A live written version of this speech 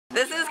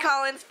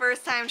Colin's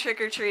first time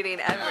trick-or-treating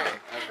ever.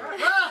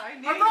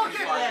 I broke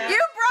it! You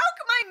broke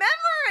my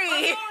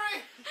memory!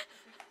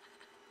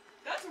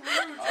 That's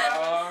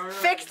rude.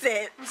 Fix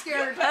it. I'm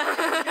scared.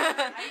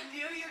 I knew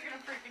you were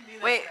gonna freaking do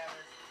that. Wait.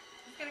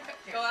 He's gonna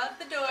go out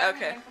the door.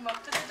 Okay. And come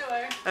up to the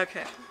door.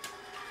 Okay.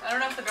 I don't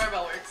know if the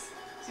doorbell works.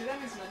 See, that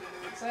means nothing to me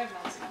because I have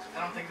not seen it.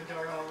 I don't think the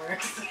doorbell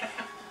works.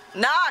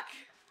 Knock!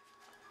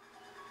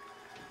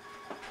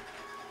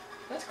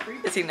 That's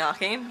creepy. Is he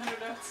knocking? I don't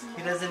know.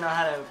 He doesn't know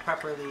how to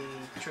properly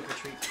trick or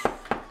treat.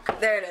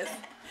 There it is.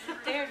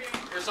 There.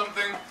 Or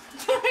something.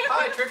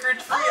 Hi, trick or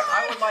treat.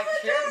 I would like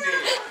candy.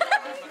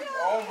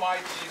 Oh my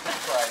Jesus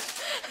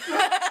Christ.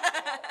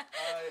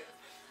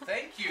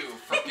 Thank you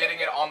for getting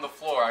it on the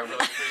floor. I really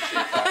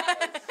appreciate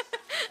that.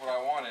 That's what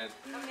I wanted.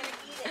 I'm gonna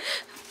eat it.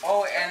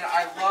 Oh, and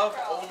I love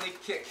only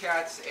Kit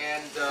Kats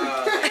and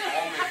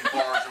almond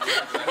bars.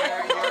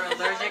 You're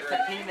allergic to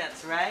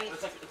peanuts, right?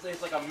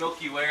 It's like a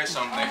Milky Way or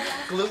something.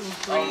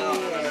 Gluten-free. Oh,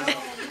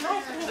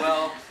 no.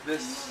 Well,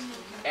 this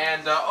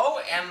and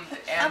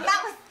and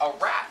a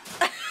rat.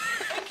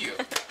 Thank you.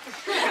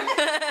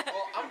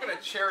 Well, I'm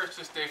gonna cherish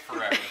this day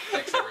forever.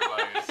 Thanks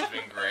everybody. This has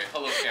been great.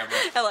 Hello, camera.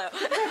 Hello.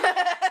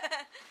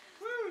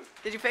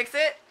 Did you fix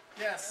it?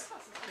 Yes,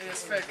 it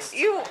is fixed.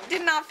 You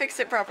did not fix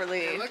it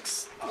properly. It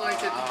looks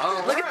like it.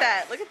 Look at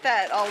that. Look at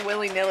that. All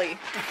willy-nilly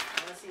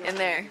in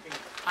there.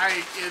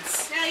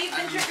 It's Now you've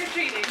been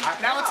trick-or-treating.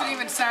 now it's an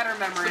even sadder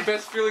memory. It's the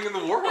best feeling in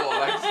the world.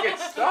 I just get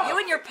stuff. You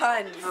and your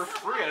puns. For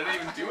free. I didn't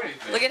even do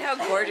anything. Look at how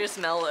gorgeous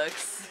Mel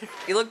looks.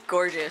 You look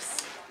gorgeous.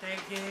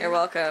 Thank you. You're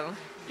welcome.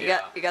 You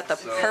got the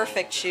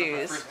perfect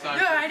shoes.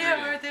 Yeah, I know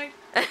everything.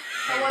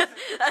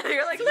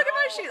 You're like, look at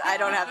my shoes. I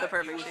don't have the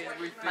perfect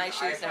shoes. My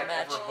shoes don't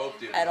match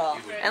at all.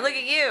 And look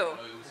at you. Oh,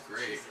 it was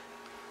great.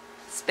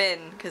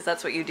 Spin, because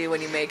that's what you do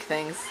when you make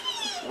things.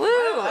 Woo!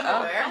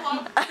 Oh.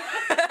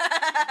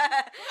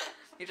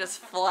 You just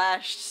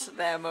flashed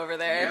them over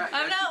there. Yeah.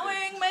 I'm not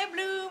wearing my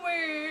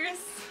bloomers.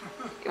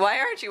 Why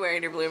aren't you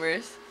wearing your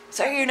bloomers?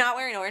 So you're not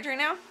wearing orange right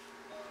now?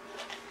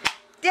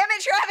 Damn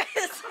it,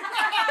 Travis!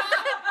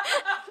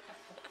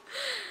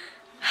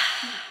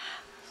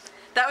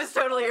 That was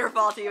totally your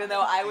fault, even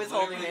though I was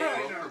holding it.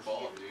 Broke her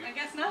ball, dude. I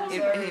guess not. He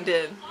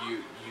did.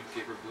 You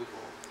gave her blue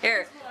ball.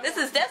 Here, this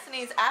is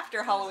Destiny's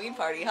after Halloween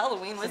party.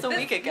 Halloween was a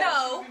week ago.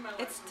 No,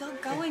 it's still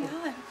going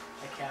on.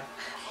 I can't.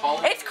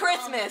 It's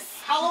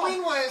Christmas.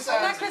 Halloween was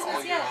Not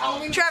Christmas yet.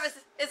 Halloween. Travis,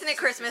 isn't it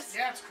Christmas?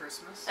 Yeah, it's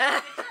Christmas.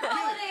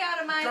 Holiday out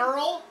of my.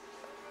 Girl,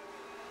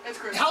 It's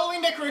Christmas.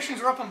 Halloween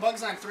decorations were up on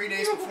Bugs Line 3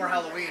 days before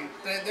Halloween.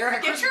 Their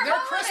Christmas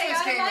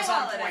game is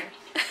on point.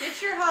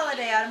 Get your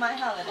holiday out of my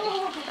holiday.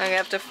 I'm gonna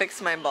have to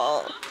fix my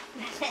ball.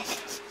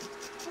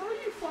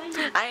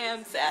 I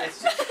am sad.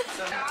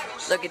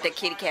 Look at the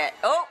kitty cat.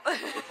 Oh!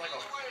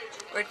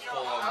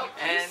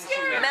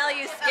 And Mel,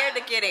 you scared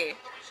the kitty.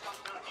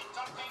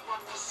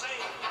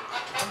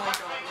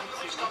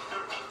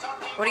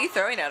 What are you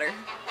throwing at her?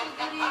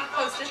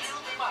 Post-its.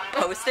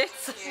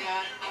 Post-its?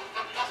 Yeah.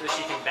 so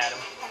she can bat him.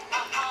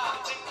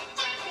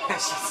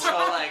 She's so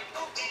like,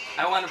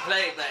 I want to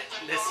play, but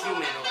this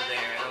human over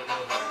there, I don't know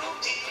her.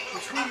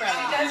 Which one,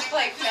 man? Does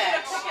play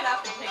fetch. Pick it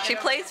up and pick She it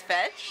up. plays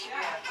fetch?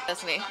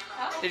 Destiny,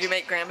 did you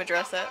make Grandma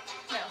dress up?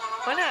 No.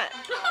 Why not?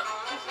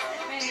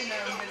 Minding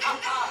their own business.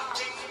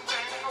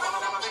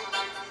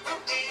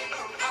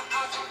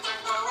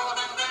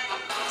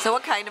 So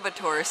what kind of a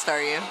tourist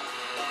are you?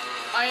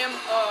 I am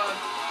a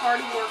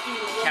hard-working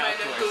woman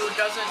who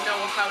doesn't know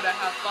how to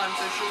have fun,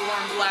 so she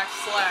wore black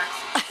slacks.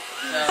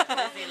 So,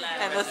 Disneyland.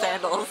 And the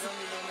sandals.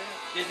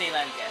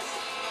 Disneyland guest.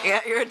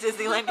 Yeah, you're a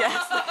Disneyland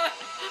guest.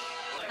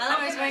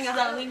 Eleanor is wearing a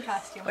Halloween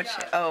costume. What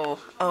she, oh.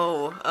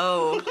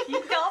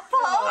 You got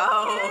Paul.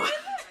 Oh.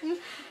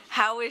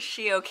 How is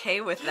she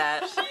okay with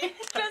that? She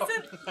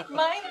doesn't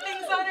mind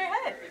things on her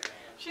head.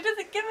 She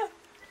doesn't give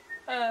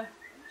a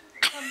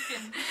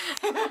pumpkin.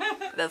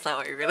 That's not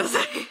what you're gonna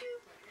say.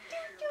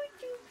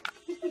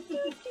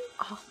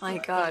 Oh my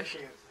gosh.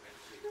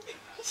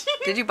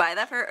 Did you buy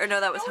that for her? Or no,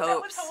 that was No, that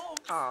was Hope's.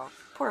 Hope's. Oh,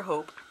 poor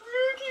Hope.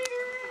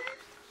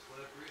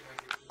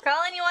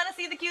 Colin, you want to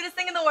see the cutest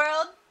thing in the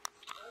world?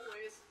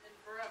 Always and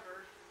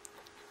forever.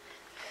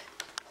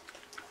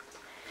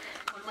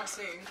 What am I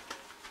saying?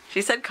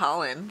 She said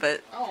Colin,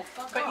 but Oh,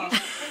 fuck But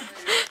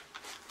off.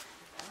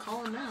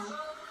 Calling now.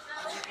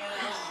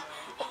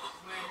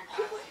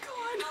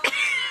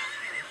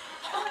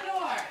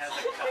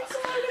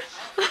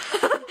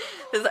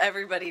 does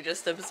everybody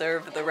just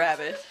observe the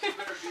rabbit?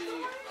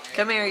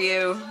 Come here,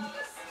 you.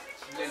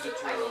 Ninja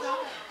Turtle.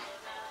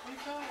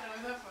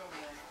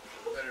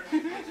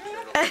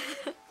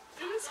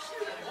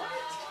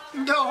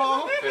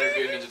 No. Better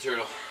be a Ninja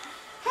Turtle.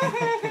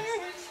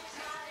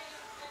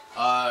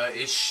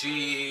 Is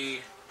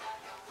she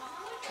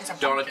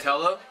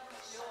Donatello?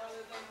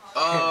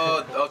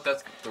 Oh,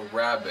 that's the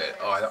rabbit.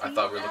 Oh, I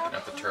thought we were looking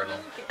at the turtle.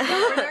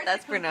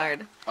 That's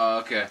Bernard. Oh,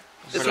 okay.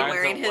 Is he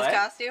wearing his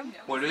costume?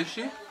 What is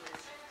she?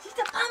 She's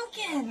a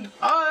pumpkin.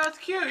 Oh, that's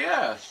cute,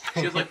 yeah.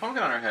 She has like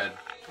pumpkin on her head.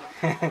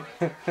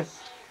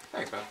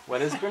 Thanks, man.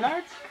 What is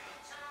Bernard?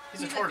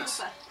 He's a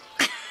tortoise.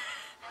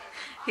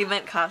 He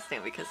meant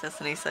costume because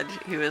Destiny said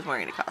he was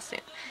wearing a costume.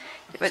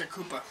 It's a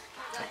Koopa.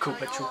 A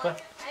Koopa Troopa?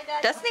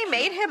 Destiny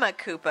made him a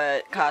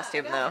Koopa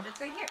costume though.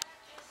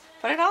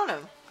 Put it on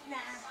him.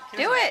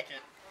 Do it.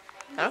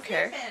 I don't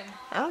care.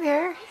 I don't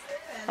care.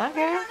 I don't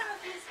care.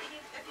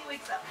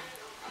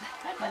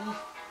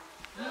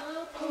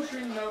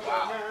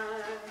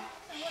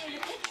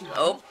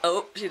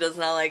 Oh, she does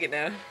not like it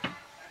now.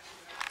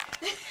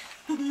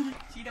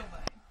 She don't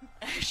mind.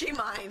 She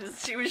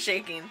minds. She was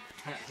shaking.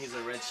 He's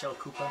a red shell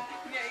Koopa.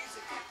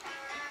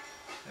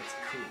 That's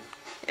cool.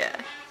 Yeah.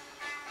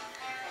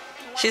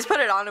 She's put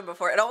it on him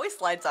before. It always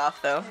slides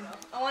off though.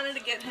 I wanted to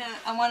get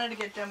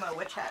him a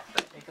witch hat,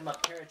 but Make him a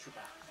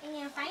paratrooper. I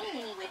can't find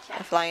any witch A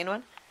hats. flying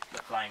one? The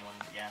flying one,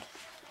 yeah.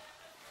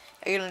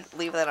 Are you gonna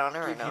leave that on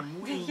her or no?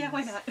 yeah,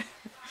 why not?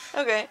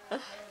 Okay.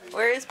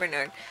 Where is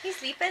Bernard? He's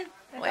sleeping.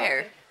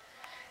 Where?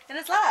 In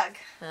his log.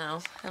 No,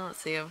 I don't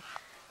see him.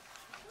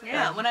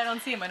 Yeah, when I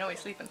don't see him, I know he's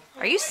sleeping.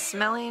 Are you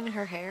smelling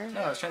her hair?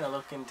 No, I was trying to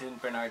look into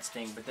Bernard's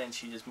thing, but then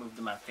she just moved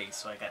to my face,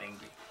 so I got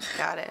angry.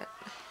 Got it.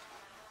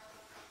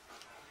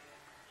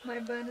 My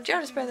bun is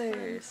Jonas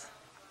Brothers.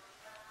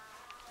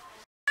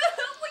 Look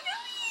at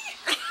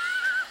me!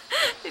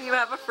 And you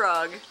have a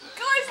frog.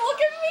 Guys, look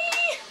at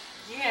me!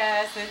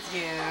 Yes, it's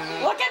you.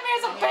 Look at me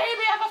as a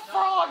baby, I have a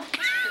frog!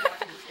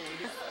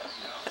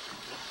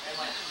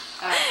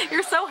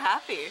 You're so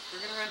happy.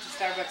 We're gonna run to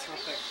Starbucks real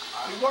quick.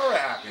 You were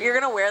happy. You're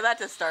gonna wear that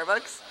to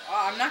Starbucks?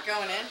 Oh, I'm not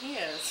going in. He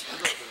is.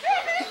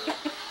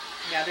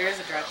 Yeah, there is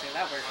a drive-thru.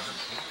 That works.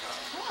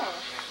 Oh.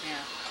 Yeah.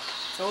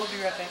 So we'll be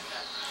right back.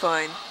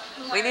 Fine.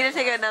 We need to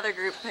take another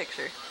group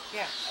picture.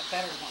 Yeah, a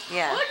better one.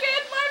 Yeah. Look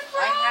at my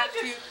frog! I have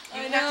to. You I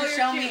have know, to you're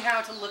show cute. me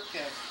how to look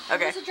good.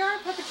 Okay. There's a jar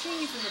of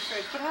pepperoncinis in the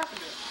fridge. What happened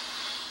to it?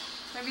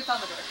 Maybe it's on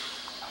the door.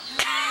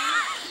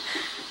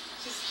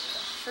 Just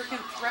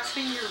freaking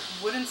thrusting your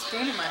wooden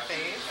spoon in my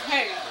face.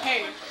 Hey,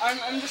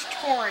 I'm just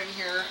touring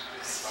here.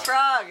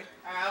 Frog.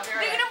 I'll be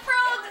right Need back. a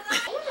frog! I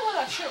wonder where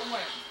that shit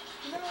went.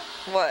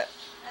 What?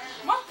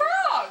 My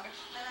frog!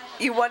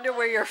 You wonder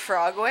where your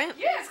frog went?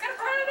 Yeah, it's got a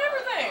crown and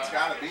everything. It's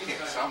gotta be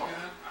here somewhere.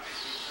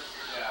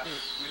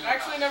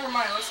 Actually, never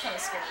mind. That's kind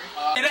of scary.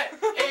 Eat it!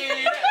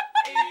 Eat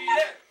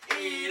it!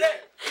 Eat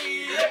it!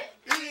 Eat it!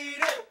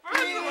 Eat it!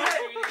 Eat it!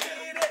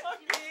 Eat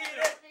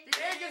it! The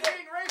egg is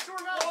being raised to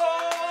her mouth.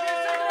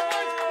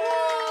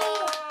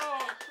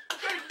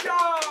 Good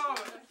job!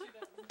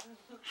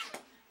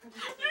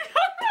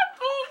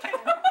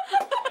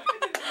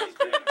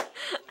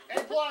 A+.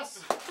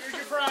 Here's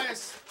your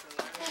prize.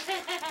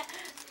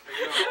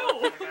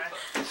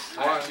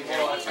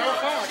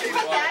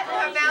 Put that in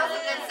her mouth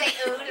and then say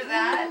ooh to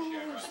that.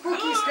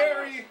 Spooky,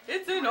 scary.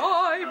 It's an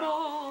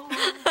eyeball.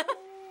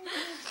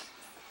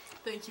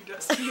 Thank you,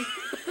 Dusty.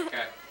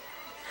 Okay.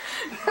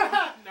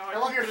 No, I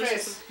love your finish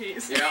face. this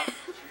piece. Yeah.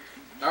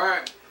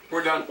 Alright,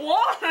 we're done.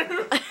 What?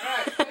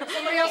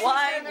 Somebody else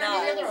Why can stand there and do the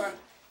not? other one.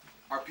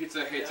 Our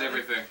pizza hates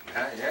everything.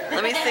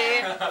 Let me see.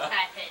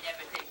 I hate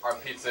everything. Our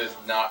pizza is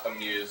not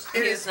amused.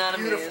 It He's is not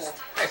beautiful. amused.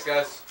 Thanks,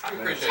 guys. I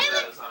appreciate Hey,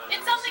 that. look,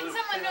 it's something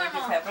somewhat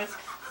normal.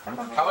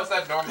 How is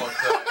that normal? It's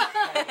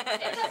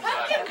a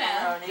pumpkin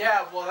now.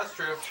 Yeah, well, that's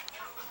true.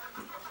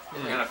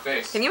 What kind of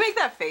face? Can you make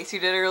that face you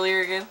did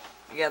earlier again?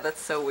 Yeah,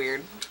 that's so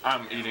weird.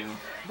 I'm eating,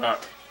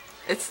 but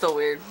It's still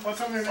weird.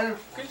 What's on your name?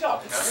 good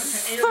job, Kevin.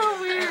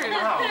 So weird.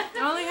 Wow. I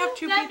only have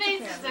 2 That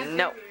pizza face is cans. so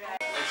No.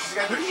 She's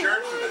got her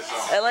shirt for this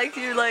song. I liked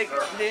you like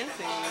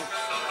dancing.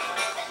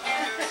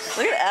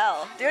 Look at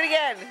Elle. Do it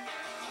again.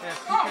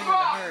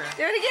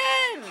 Do it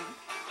again.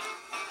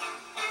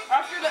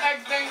 After the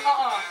egg thing,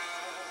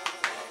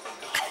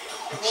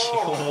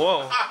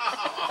 Whoa.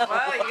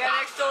 Wow, you got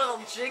an extra little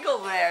jiggle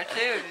there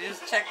too. Did you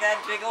just check that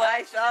jiggle?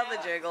 I saw the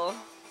jiggle.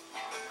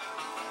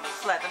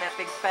 Slapping that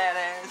big fat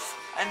ass.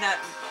 And not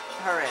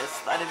her ass.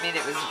 I didn't mean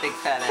it was a big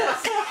fat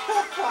ass.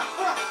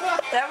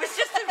 That was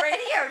just a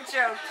radio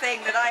joke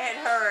thing that I had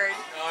heard.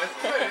 No, it's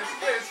good. It's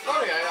good. It's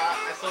funny.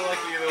 I still like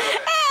it either way.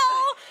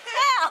 Ow!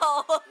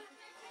 Ow!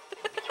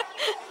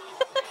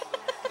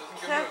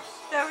 Doesn't get moves.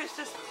 That was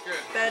just It's good.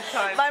 bad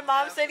time. My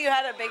mom said you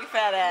had a big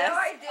fat ass.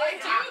 I do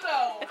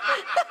though.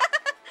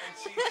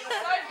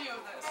 Side view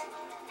of this.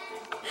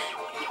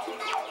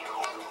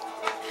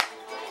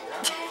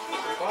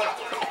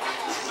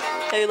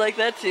 Hey, you like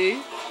that too?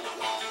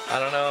 I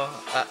don't know.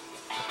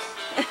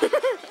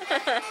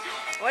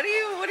 What are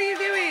you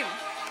doing?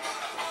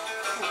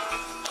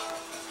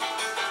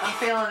 I'm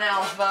feeling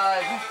Al's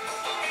vibe.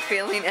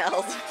 Feeling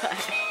Al's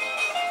vibe.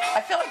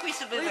 I feel like we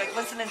should be like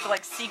listening to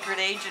like Secret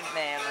Agent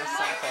Man or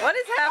something. What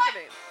is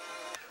happening?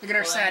 Look at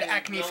our sad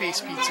acne face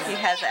He pizza.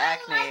 has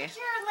acne.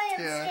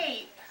 Your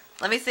landscape.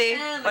 Let me see.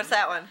 What's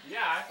that one? Yeah,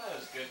 I thought it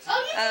was good too.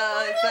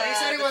 Oh, He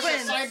said he the was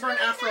twins. a sideburn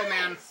afro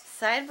man.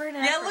 Sideburn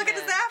afro. Yeah, look at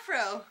his man.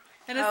 afro.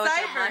 And his Oh, it's a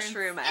sideburns.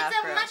 mushroom It's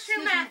afro. a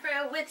mushroom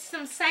afro with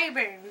some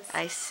sideburns.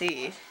 I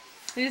see.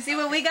 Did you see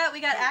what we got? We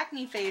got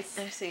acne face.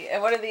 I see.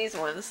 And what are these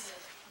ones?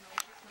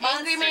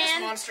 Angry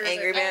Man. Monsters.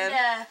 Angry Man.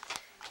 And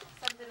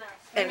something else.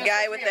 And It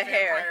guy must with be the a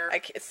hair.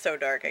 vampire. It's so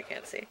dark I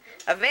can't see.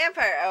 A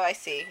vampire. Oh, I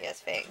see. He has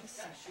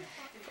fangs.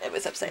 It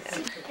was upside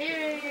down.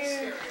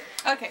 Here.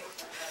 Okay.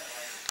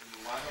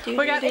 We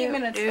got 8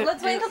 minutes.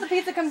 Let's wait until the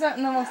pizza comes out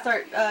and then we'll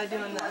start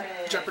doing the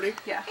Jeopardy.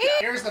 Yeah.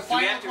 Here's the Do we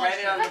final have to write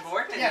it on question. the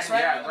board? Yes, right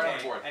Yeah, on the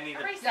right board. on the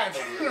board. I need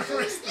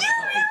to.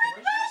 Yeah.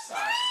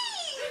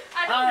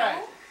 All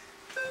right.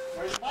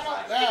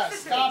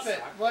 Stop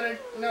it.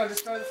 No,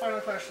 just go to the final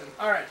question.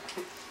 All right.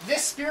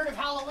 This spirit of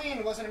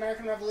Halloween was an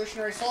American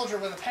Revolutionary soldier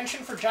with a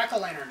penchant for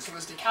jack-o'-lanterns who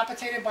was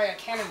decapitated by a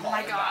cannonball.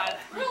 Oh my god.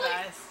 You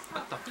guys.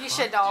 You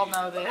should all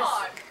know this.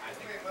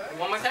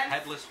 One more time.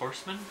 Headless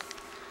Horseman?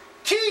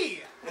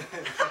 T!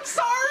 I'm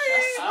sorry!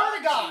 I swear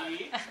to God!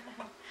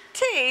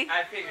 T.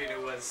 I figured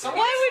it was. Why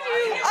would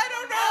you? I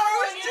don't know. It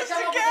was just a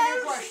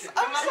guess.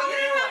 I'm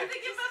sorry. I'm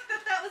thinking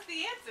about that was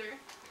the answer.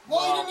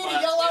 Well, you didn't need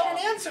to yell out an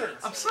answer.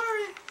 I'm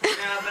sorry.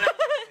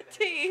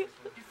 T.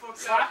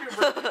 Slap your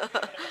brother.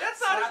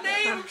 That's not his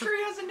name. I'm sure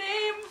he has a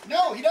name.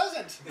 No, he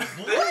doesn't. That's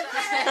his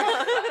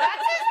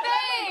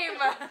name.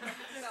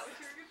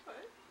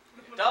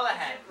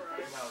 Dullahan.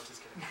 No,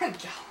 just kidding.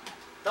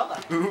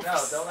 Dullahan. No,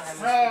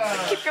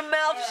 Dullahan. Keep your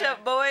mouth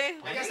shut, boy.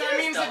 I guess that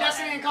means that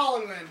Destiny and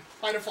Colin win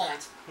by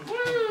default.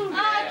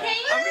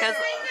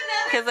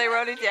 Because they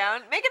wrote it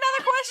down. Make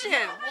another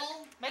question.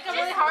 Well, Make a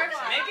really hard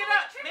one. Make it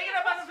up. Make it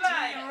up on the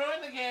fly.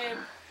 Ruin the game.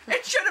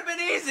 It should have been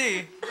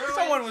easy.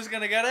 Someone was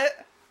gonna get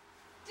it.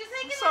 Just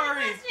make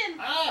Sorry. question.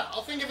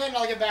 I'll think of it and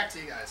I'll get back to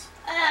you guys.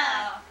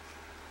 Oh.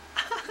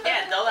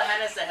 Yeah,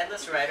 Dullahan is the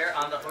headless rider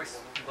on the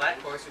black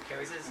horse who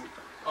carries his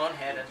own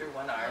head under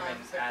one arm and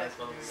eyes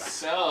will be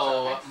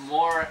So,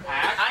 more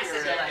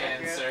accurate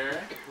Dullahan.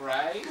 answer,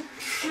 right?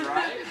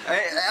 Right?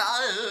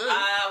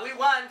 We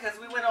won because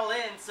we went all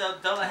in, so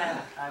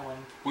Dullahan, I won.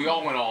 We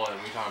all went all in.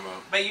 What are you talking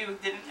about? But you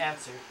didn't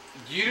answer.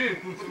 You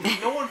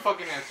didn't. No one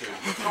fucking answered.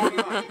 What's going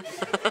on?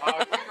 Think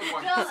of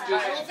one.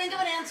 We'll think of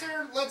an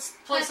answer. Let's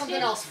play something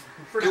else.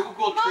 For now.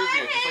 Google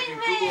trivia. Just like in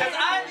Google. Because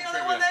I'm the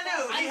only one that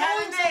knew. I He had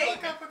know a to name.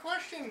 look up a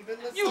question, but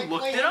let's You like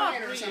looked play it up.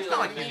 Hitman or something. It's not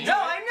like you No,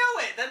 I know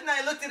it. Then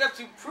I looked it up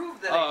to prove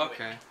that I Oh, knew it.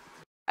 okay.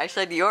 I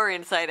said your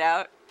inside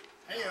out.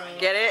 Hey-o.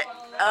 Get it?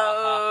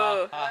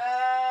 Oh.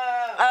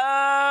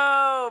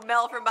 Oh.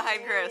 Mel from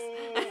behind Chris.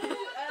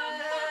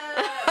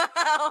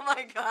 Oh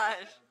my gosh.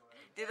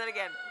 Do that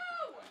again.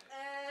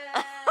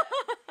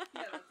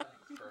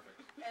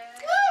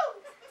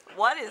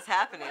 What is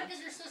happening? Where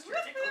is your sister?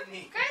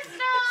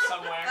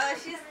 Somewhere.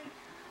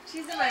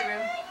 She's in my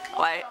room.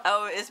 Why?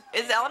 Oh, is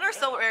Eleanor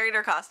still wearing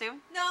her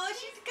costume? No,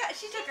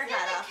 she took her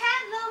hat off.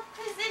 Catloaf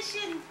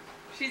position.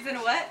 She's in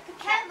what? The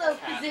catloaf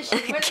position.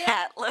 Where they,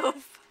 Cat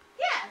loaf.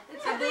 yeah,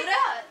 it's A a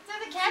Buddha? So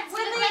the cats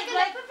When look they,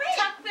 like like,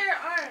 tuck their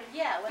arm.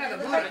 Yeah, when Yeah, they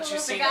the look Buddha. like Haven't you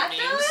the seen the the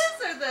gato memes?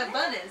 is or the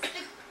bun is?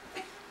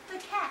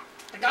 cat.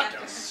 The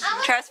gatos. I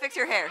want Try to fix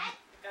your hair.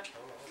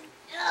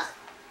 Ugh.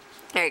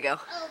 There you go.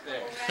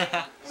 There.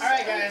 All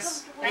right,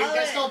 guys. Are you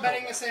guys still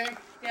betting the same?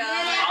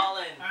 Yeah. All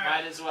in.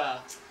 Might as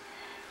well.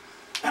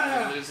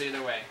 You'll lose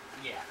either way.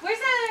 Yeah. Where's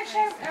that other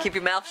shirt? Keep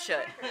your mouth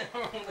shut.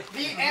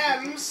 The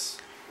M's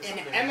in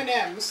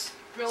M&M's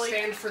Really?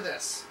 stand for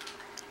this.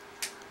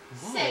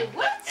 Say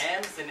what?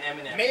 M's and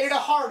M&M's. Made it a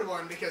hard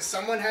one because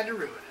someone had to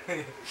ruin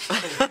it. Can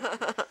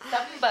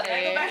I go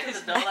back to the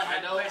Dullahan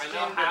I know question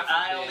half that of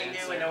I the only knew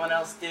answer. and no one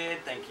else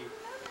did? Thank you.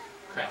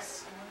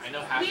 Chris, I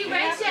know half We the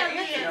write answer. down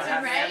the You don't answer,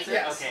 have the right? answer?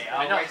 Yes. Okay, I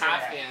I'll know write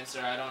half the the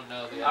answer, I don't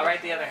know the I'll other.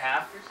 write the other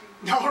half.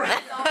 All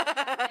right.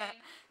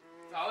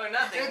 All or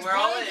nothing. It's We're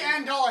all Blake in.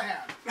 and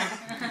Dullahan.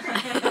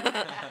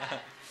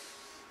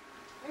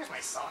 Here's my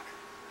sock.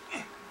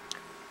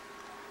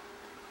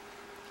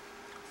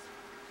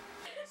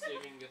 So you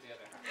can get the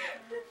other half.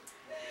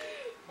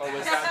 Oh,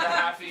 was that the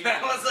half you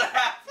That was the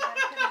half.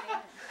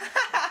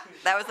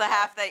 That was the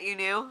half that you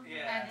knew?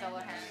 Yeah.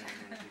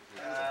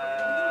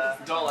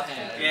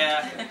 Dullahan.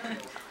 Yeah.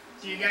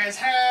 Do you guys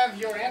have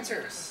your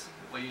answers?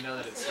 Well, you know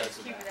that it starts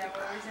with that.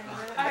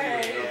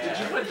 Did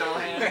you put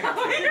Dullahan? All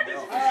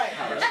right.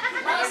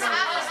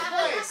 Last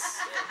place.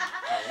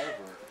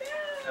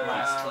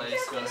 Last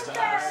place goes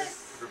to us.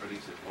 Pretty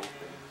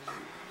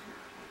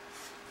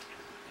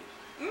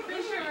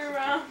sure we're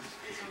wrong.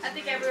 I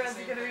think everyone's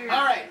gonna be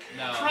All right.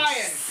 No.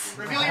 Ryan,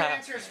 reveal your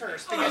answers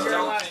first because I you're in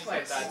don't last think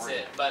that place. that's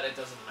it, but it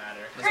doesn't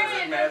matter.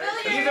 Brian,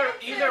 reveal your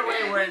Either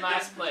way, we're in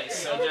last place,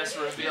 so just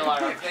reveal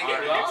our If they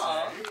get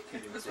wrong.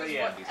 But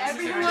yeah.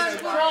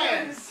 everyone's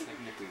Ryan, It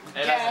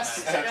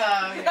guess. doesn't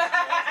matter.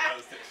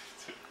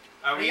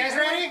 Are Are you guys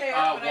ready?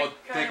 Well,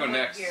 they go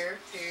next.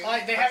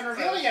 They haven't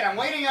revealed it yet. I'm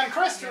waiting on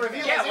Chris to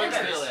reveal Yeah, his we're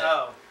answers. reveal it.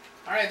 Oh.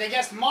 All right, they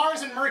guessed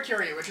Mars and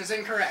Mercury, which is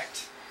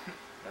incorrect.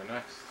 They're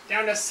next.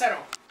 Down to Seto.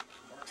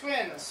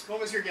 Twins, what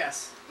was your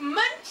guess?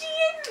 Munchy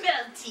and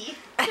melty.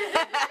 You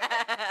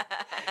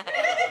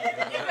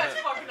guys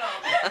fucking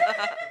up.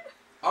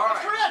 All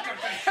right.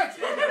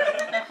 Correct.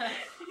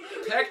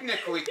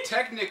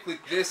 Technically,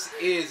 this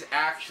is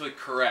actually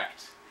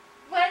correct.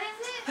 What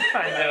is it?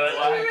 I knew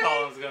it.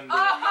 Colin's gonna do Oh,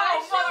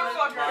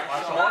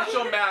 motherfucker.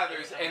 Marshall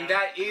Mathers, and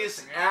that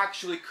is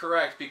actually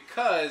correct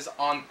because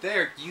on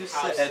there you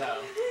said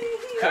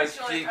because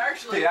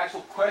Actually- the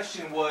actual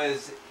question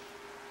was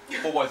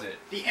What was it?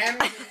 The M.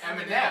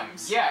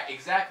 M&M's. Yeah,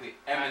 exactly.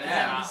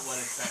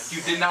 M&M's.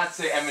 You did not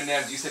say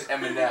M&M's. You said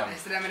M&M. I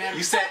said M&M.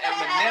 You said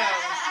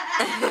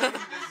M&M. This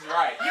is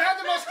right. You had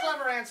the most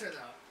clever answer, though.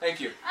 Thank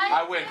you.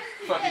 I win.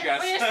 Fuck you guys.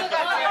 But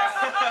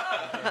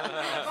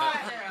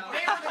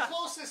they are the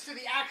closest to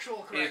the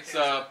actual correct It's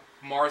answer.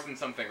 Mars and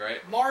something,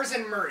 right? Mars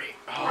and Murray.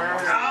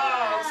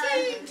 Oh,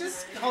 see,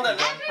 just hold on.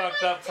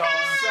 Fucked up, Tom.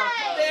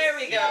 There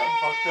we go.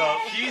 Fucked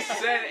up. He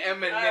said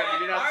M&M. You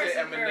did not say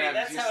M&M.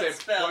 That's You how said it's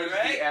spelled, what does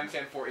right? the M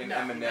stand for in No,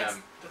 M&M? that's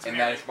And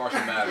that is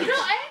Martian Matters. No,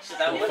 I actually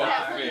That Well, would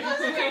fuck not. me.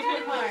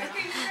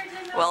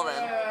 Well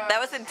then, that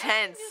was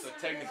intense. So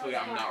technically,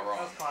 I'm not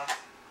wrong.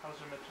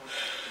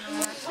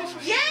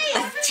 Yay!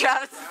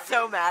 Travis is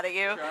so mad at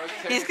you.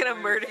 He's gonna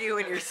murder you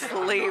in your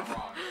sleep.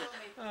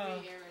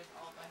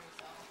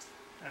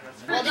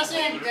 Well,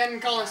 Destiny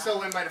and Colin still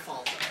win by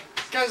default.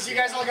 Because you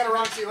guys all got it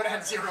wrong, so you would have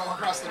had 0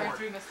 across the board.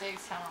 3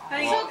 mistakes count. So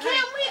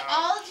can't we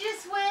all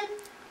just win?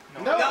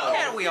 No.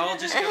 Can't we all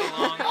just get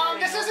along?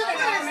 This isn't an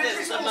elementary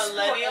The school sport,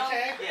 millennial?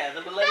 okay? Yeah,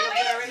 the millennial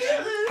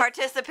generation?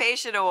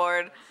 Participation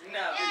award.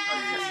 No.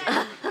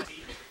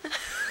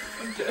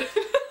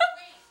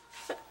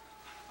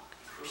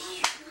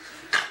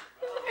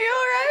 Are you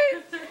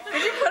alright?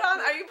 Did you put on?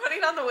 Are you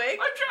putting on the wig?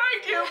 I'm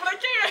trying to, but I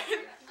can't.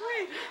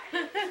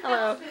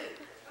 Hello.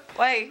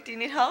 Wait, do you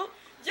need help?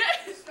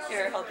 Yes.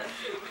 Here, hold this.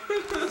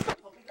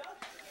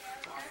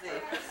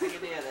 See, we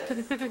can do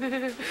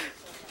this.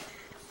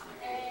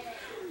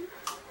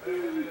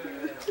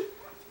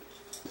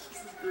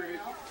 This is great.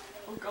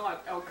 Oh god.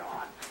 Oh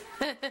god.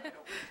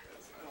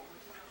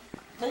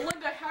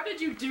 Melinda, how did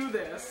you do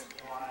this?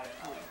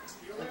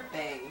 The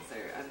bangs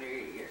are under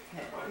your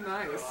head.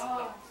 Nice.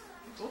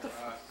 What the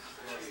fuck?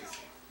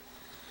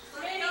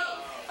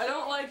 I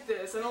don't like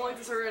this. I don't like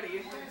this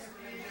already.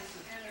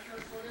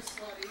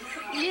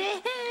 Yeah.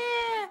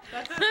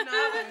 That does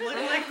not look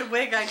like the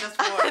wig I just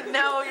wore.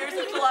 No, yours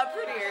is a lot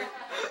prettier.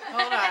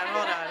 Hold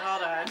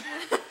on.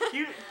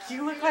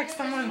 You look like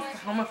someone's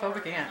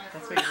homophobic aunt.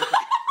 That's what you look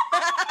like.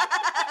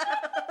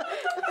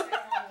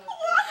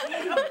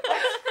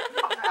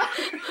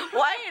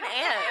 Why an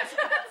ant?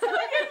 I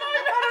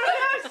don't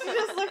know. She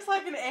just looks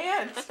like an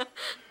ant.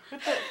 There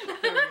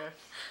we go.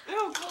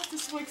 Oh god,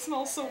 this wig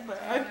smells so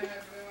bad.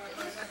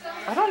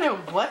 I don't know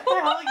what the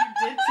hell you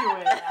did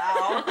to it,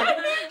 Al. I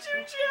didn't do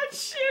jack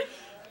shit.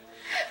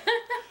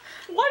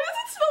 Why does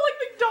it smell like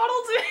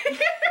McDonald's in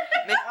here?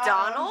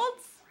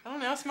 McDonald's? I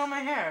don't know. Smell my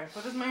hair.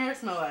 What does my hair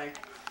smell like?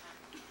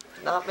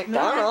 Not No, I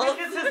McDonald's.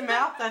 think it's his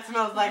mouth that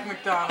smells like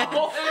McDonald's.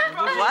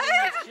 What?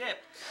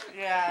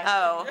 Yeah.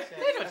 Oh.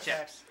 Potato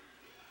chips.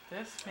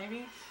 This,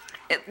 maybe?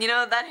 You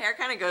know, that hair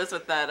kind of goes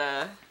with that,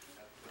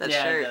 that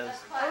shirt. A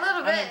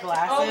little bit.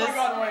 Glasses. Oh my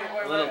god, wait.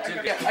 A little too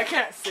good. I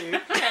can't see.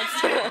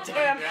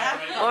 Damn.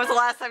 When was the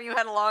last time you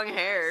had long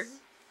hair?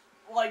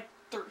 Like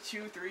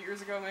 2, 3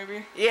 years ago,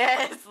 maybe.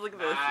 Yes, look at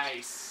this.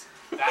 Nice.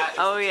 That is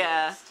Oh the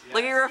yeah. twist, yes.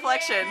 Look at your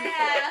reflection.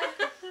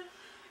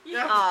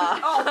 Yeah. Aw.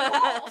 Oh,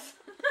 balls.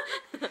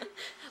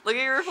 Look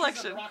at your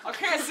reflection. I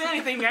can't see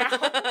anything now.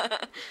 What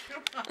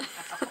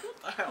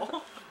the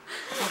hell?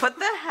 Put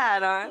the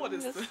hat on. What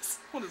is this?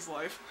 What is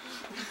life?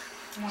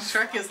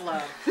 Shrek is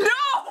love. No!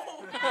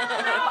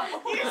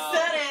 You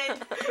said it!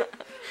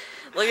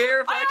 Look at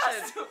your I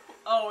reflection. asked-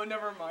 Oh,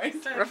 never mind.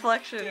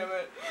 Reflection. Damn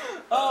it.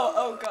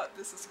 Oh god,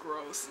 this is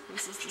gross.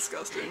 This is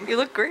disgusting. You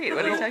look great.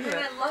 What are you talking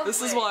about?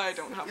 This is why I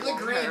don't have You look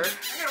long green. hair.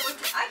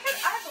 I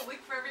have a wig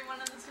for everyone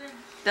in this room.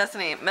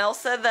 Destiny, Mel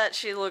said that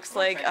she looks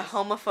like a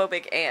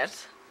homophobic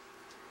ant.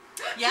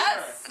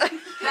 Yes! that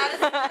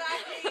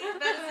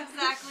is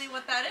exactly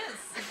what that is.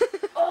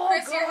 Oh,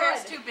 Chris, your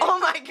hair's too big. Oh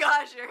my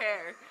gosh, your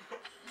hair.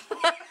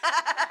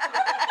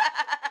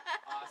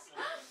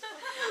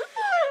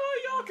 Oh,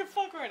 y'all can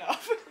fuck right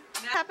off.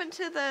 What happened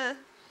to the...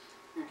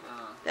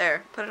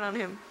 There, put it on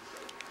him.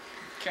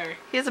 Okay.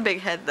 He has a big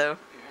head though.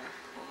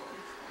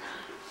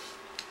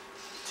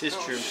 Tis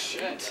true.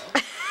 Shit. I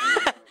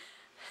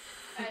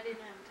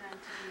didn't have time to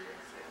do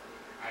this.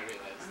 I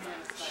realized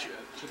that. Shit.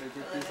 Should I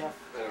get these off?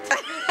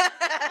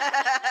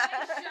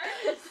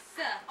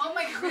 I'll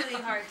make it really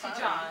hard to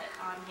draw it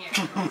on here.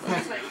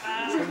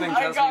 Something I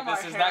tells got me my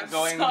this is hair not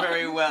going stuck.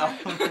 very well.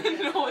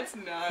 No, it's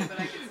not.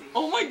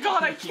 Oh my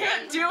god, I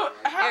can't do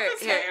half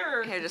his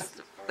hair. Here,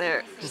 just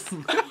there.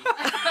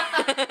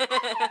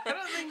 I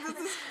don't think this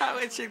is how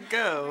it should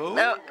go.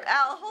 No,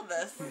 Al, hold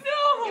this.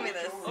 No. Give me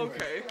this.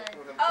 Okay.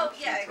 Oh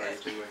yeah, I got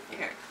it.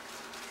 Here.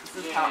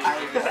 This is how I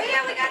Oh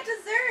yeah, we got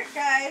dessert,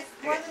 guys.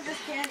 More than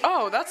just candy.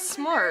 Oh, that's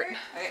smart.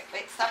 Okay,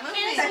 wait, stop moving.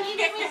 Can you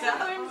give me some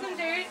worms and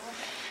dirt?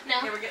 No.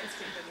 Here, we're getting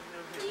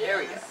There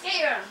we go. Get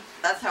your own.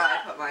 That's how I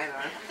put mine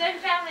on. Then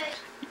found it.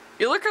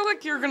 You look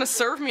like you're gonna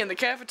serve me in the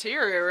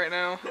cafeteria right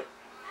now.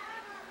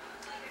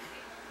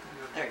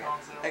 There we go.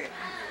 Okay.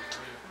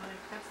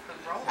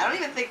 I don't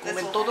even think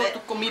this will todo fit. tu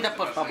comida,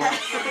 por favor.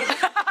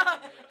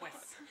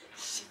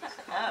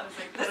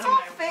 This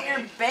won't fit your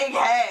big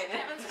head.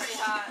 Kevin's pretty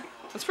hot.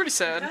 That's pretty He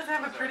sad. does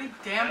have a pretty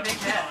damn big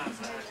head.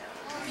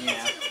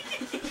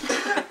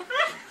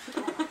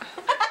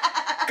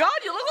 God,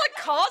 you look like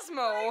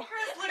Cosmo.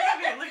 Chris, look how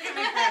Look at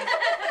me,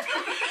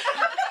 Chris.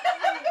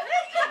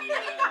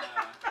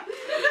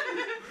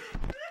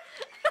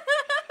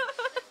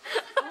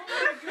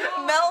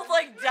 Mel's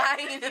like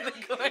dying in the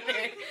corner. He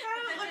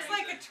kind of looks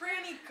like a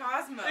tranny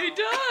Cosmo. He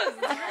does.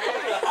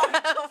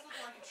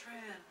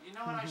 You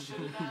know what I should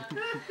have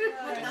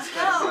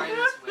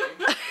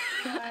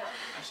done?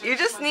 You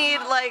just need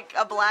like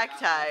a black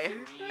tie,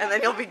 and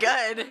then you'll be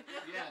good. Yeah,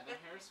 the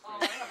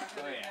hairspray.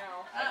 Oh yeah.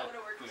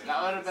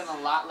 That would have been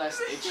a lot less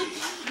itchy.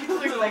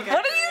 What are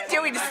you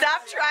doing?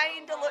 Stop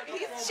trying to look.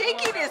 He's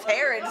shaking his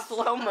hair in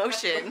slow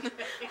motion.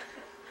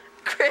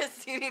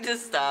 Chris, you need to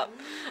stop.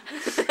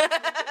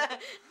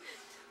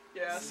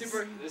 Yeah,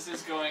 super. This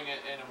is going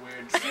in a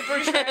weird. Super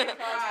tranny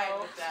Pride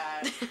Cosmo. with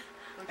that.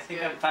 I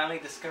think I'm finally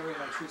discovering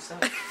my true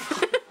self.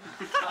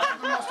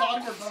 I'm the most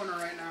awkward boner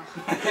right now.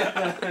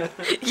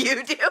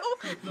 You do?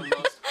 The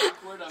most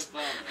awkward of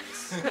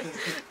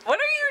boners. What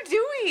are you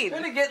doing?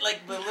 I'm gonna get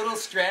like the little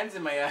strands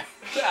in my eye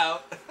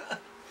out.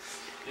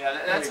 Yeah,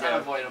 that's There we go.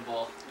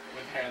 unavoidable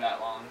with hair that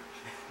long.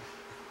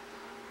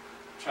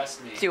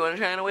 Trust me. Do you want to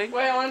try on a wig?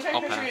 Wait, I want to take a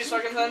I'll picture of you pass. so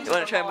I can send You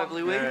want to try my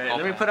blue wig? Alright,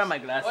 let me put on my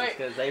glasses Wait,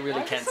 because I really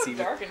why is can't it so see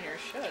dark in here?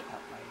 Shit.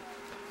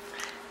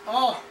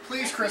 Oh,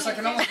 please, Chris, I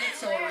can only get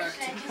so erect.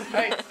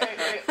 Hey.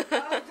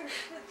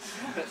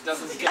 It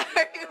doesn't get.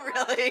 Are you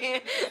really?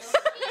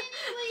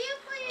 Will you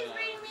please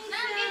read me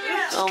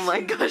that? Oh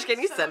my gosh, can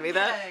you send me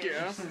that?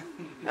 Yeah.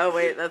 Oh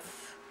wait, is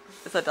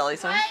that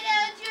Dolly's song? Why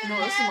don't you No,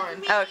 this is let mine.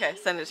 me- Oh, okay,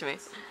 send it to me.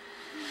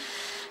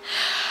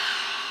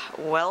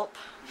 Welp.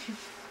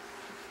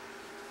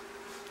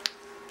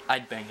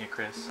 I'd bang it,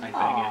 Chris. I'd bang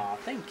Aw,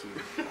 thank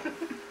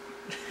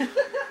you.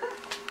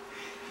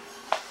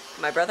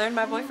 My brother and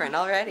my boyfriend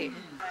already.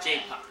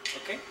 J-pop,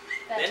 okay?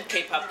 Then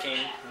K-pop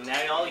came, and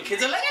now all you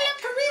kids are like, I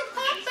love Korean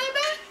pop,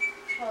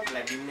 baby!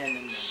 Like, no.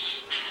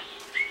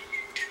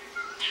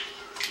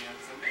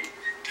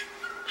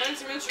 Find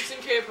some interesting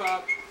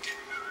K-pop.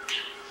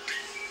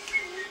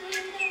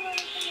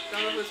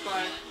 Don't know who's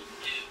by.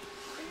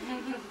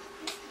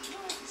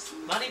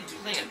 Not even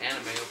playing an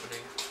anime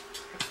opening.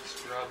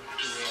 Scrub.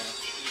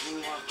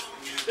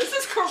 This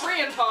is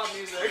Korean pop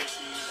music.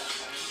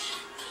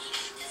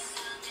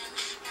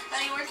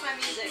 Honey, where's my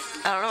music?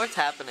 I don't know what's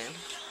happening.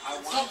 I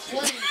Stop want to,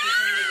 playing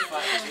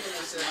but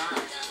it's just not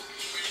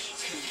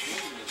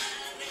convenient.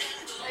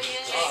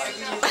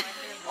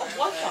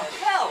 What the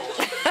hell?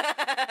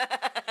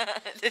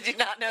 Did you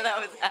not know that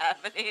was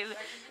happening?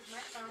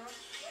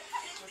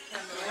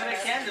 When I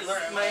can to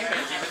learn my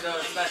English, even though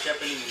it's not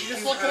Japanese.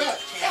 Just look it up.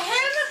 The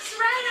hair looks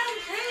right on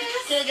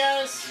Chris. Okay,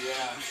 guys.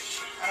 Yeah.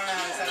 I don't know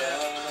how to set it up.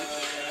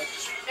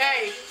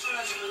 Hey.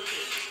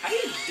 How do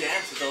you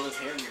dance with all this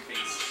hair in your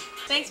face?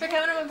 Thanks for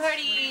coming to my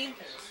party.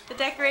 The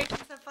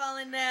decorations have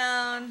fallen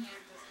down.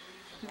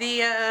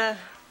 The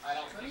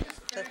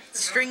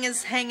string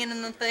is hanging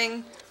in the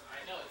thing.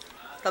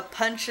 The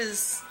punch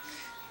is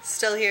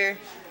still here.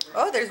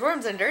 Oh, there's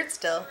worms and dirt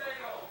still.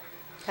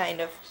 Kind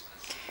of.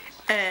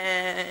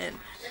 And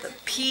the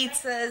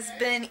pizza has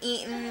been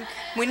eaten.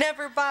 We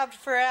never bobbed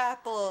for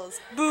apples.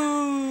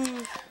 Boo!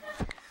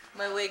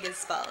 My wig is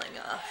falling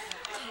off.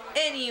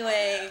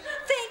 Anyway,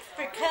 thanks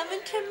for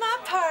coming to my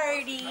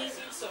party.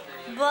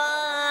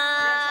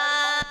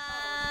 Bye!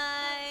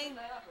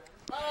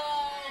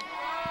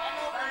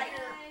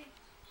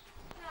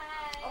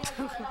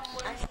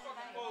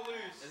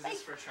 Is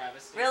this for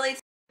Travis? Really?